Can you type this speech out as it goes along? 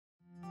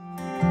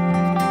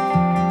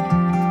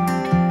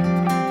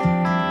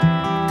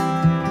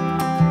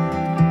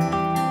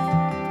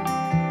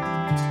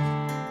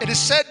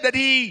said that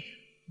he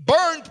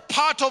burned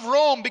part of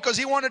Rome because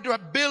he wanted to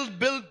build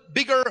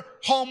bigger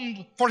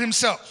home for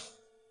himself.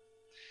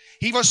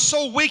 He was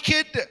so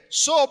wicked,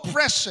 so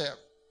oppressive,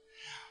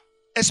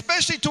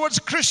 especially towards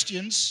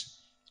Christians,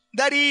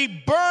 that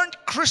he burned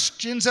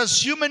Christians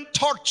as human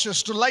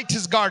torches to light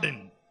his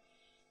garden.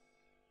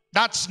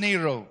 That's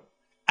Nero.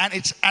 And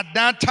it's at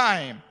that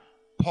time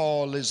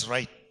Paul is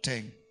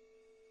writing,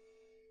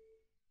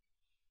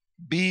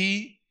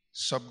 be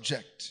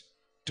subject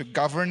to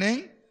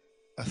governing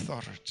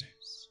authorities.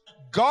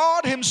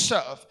 God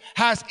himself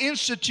has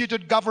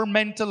instituted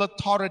governmental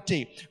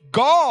authority.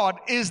 God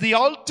is the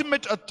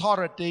ultimate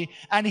authority,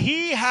 and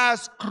he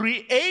has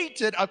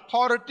created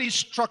authority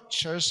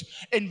structures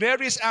in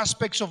various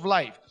aspects of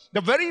life. The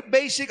very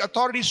basic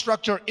authority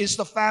structure is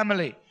the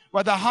family,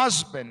 where the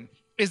husband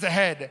is the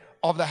head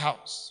of the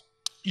house.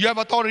 You have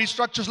authority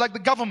structures like the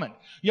government.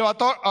 You have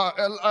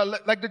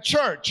like the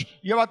church.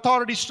 You have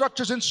authority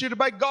structures instituted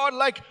by God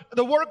like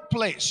the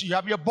workplace. You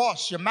have your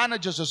boss, your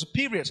managers, your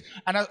superiors,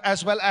 and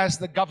as well as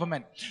the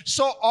government.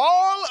 So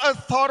all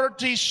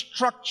authority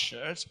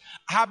structures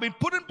have been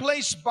put in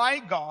place by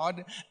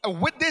God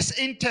with this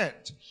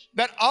intent,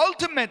 that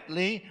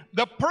ultimately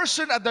the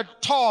person at the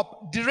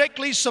top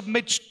directly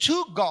submits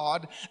to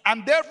God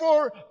and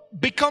therefore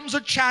becomes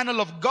a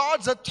channel of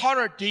God's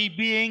authority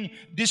being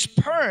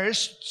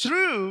dispersed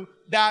through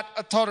that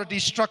authority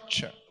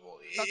structure.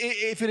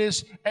 If it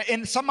is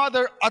in some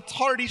other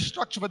authority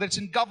structure, whether it's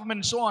in government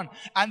and so on,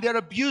 and they're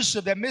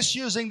abusive, they're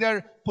misusing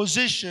their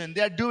position,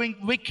 they're doing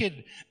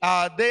wicked,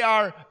 they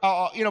are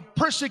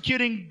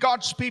persecuting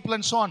God's people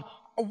and so on.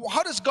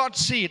 How does God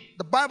see it?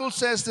 The Bible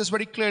says this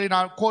very clearly, and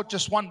I'll quote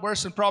just one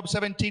verse in Proverbs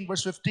 17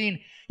 verse 15.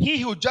 He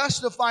who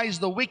justifies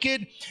the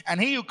wicked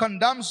and he who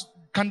condemns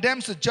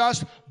the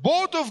just,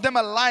 both of them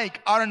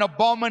alike are an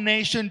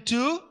abomination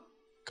to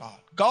God.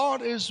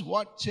 God is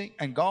watching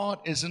and God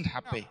isn't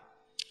happy.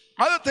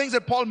 Other things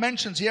that Paul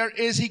mentions here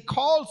is he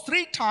calls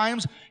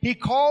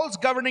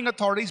governing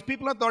authorities,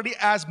 people in authority,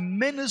 as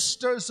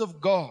ministers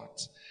of God.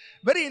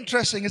 Very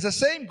interesting is the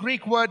same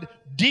Greek word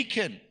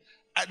deacon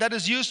that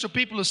is used to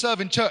people who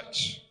serve in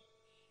church.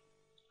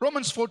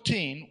 Romans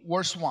 14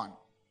 verse 1.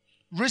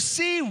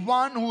 Receive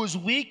one who is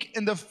weak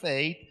in the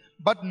faith,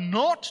 but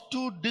not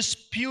to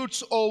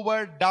disputes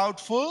over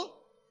doubtful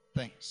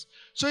things.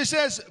 So he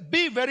says,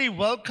 be very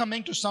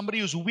welcoming to somebody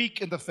who's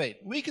weak in the faith.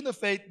 Weak in the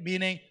faith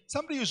meaning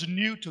somebody who's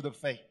new to the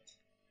faith.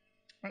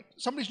 Right?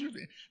 Somebody's new to the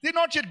faith. They're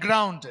not yet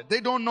grounded. They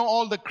don't know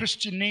all the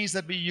Christianese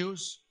that we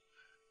use.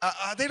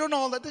 They don't know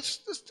all that. They're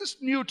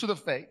just new to the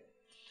faith.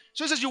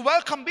 So he says,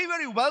 be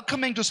very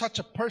welcoming to such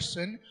a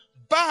person,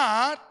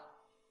 but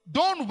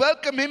don't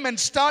welcome him and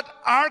start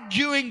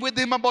arguing with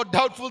him about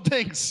doubtful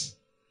things.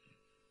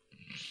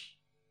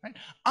 Right?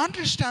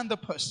 Understand the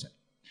person.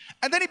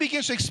 And then he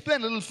begins to explain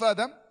a little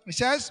further. He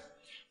says,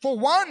 for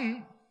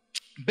one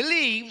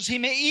believes he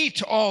may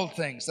eat all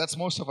things. That's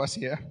most of us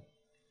here.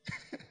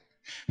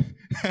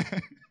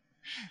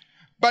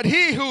 But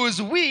he who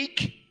is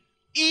weak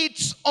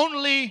eats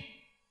only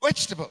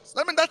vegetables.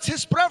 I mean, that's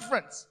his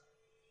preference.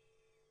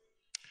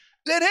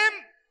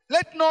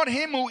 Let not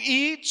him who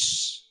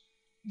eats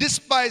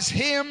despise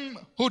him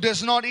who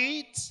does not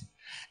eat,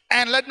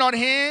 and let not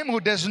him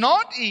who does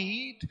not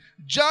eat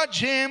judge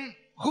him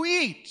who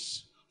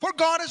eats, for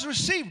God has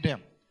received him.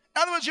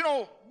 In other words,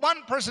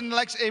 one person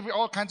likes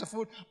all kinds of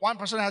food. One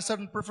person has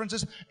certain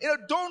preferences.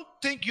 Don't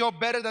think you're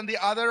better than the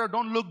other, or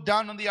don't look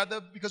down on the other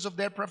because of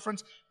their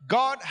preference.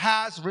 God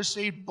has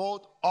received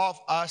both of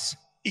us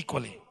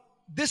equally.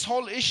 This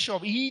whole issue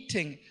of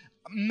eating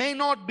may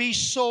not be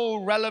so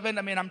relevant.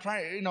 I mean, I'm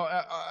trying,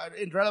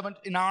 irrelevant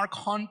in our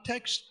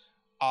context.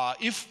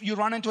 If you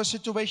run into a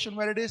situation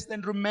where it is,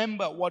 then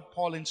remember what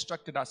Paul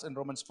instructed us in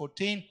Romans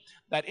 14,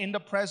 that in the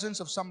presence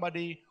of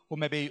somebody who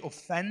may be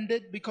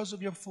offended because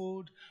of your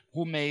food,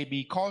 who may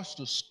be caused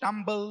to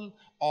stumble,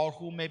 or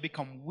who may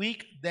become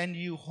weak, then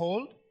you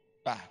hold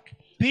back.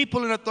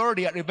 People in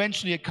authority are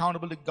eventually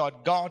accountable to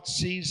God. God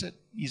sees it.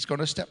 He's going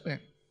to step in.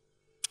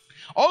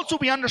 Also,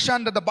 we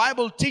understand that the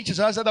Bible teaches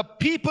us that the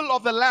people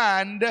of the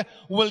land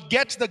will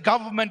get the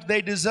government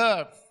they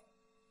deserve.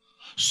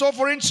 So,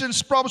 for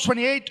instance, Proverbs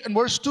 28 and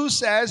verse 2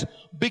 says,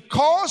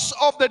 because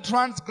of the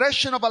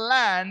transgression of a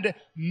land,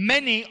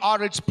 many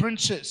are its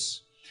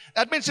princes.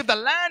 That means if the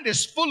land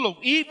is full of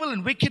evil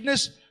and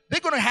wickedness, they're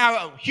going to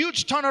have a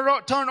huge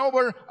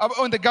turnover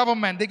in the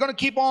government. They're going to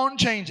keep on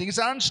changing. It's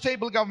an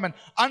unstable government.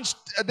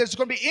 There's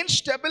going to be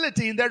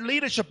instability in their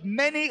leadership.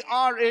 Many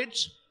are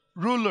its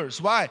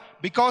rulers. Why?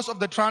 Because of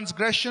the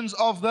transgressions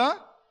of the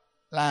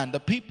land, the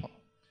people.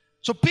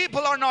 So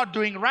people are not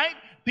doing right.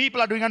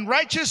 People are doing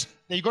unrighteous.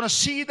 They're going to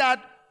see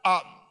that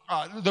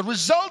the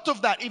result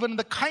of that, even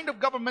the kind of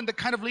government, the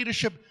kind of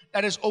leadership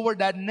that is over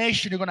that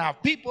nation, you're going to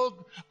have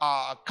people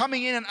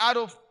coming in and out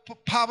of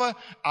power.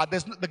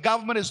 The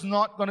government is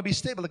not going to be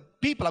stable. The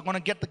people are going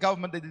to get the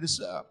government they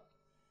deserve.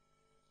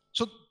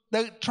 So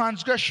the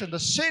transgression, the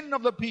sin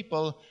of the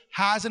people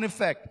has an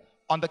effect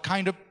on the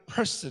kind of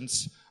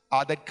persons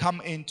that come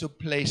into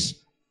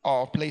place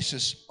or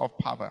places of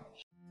power.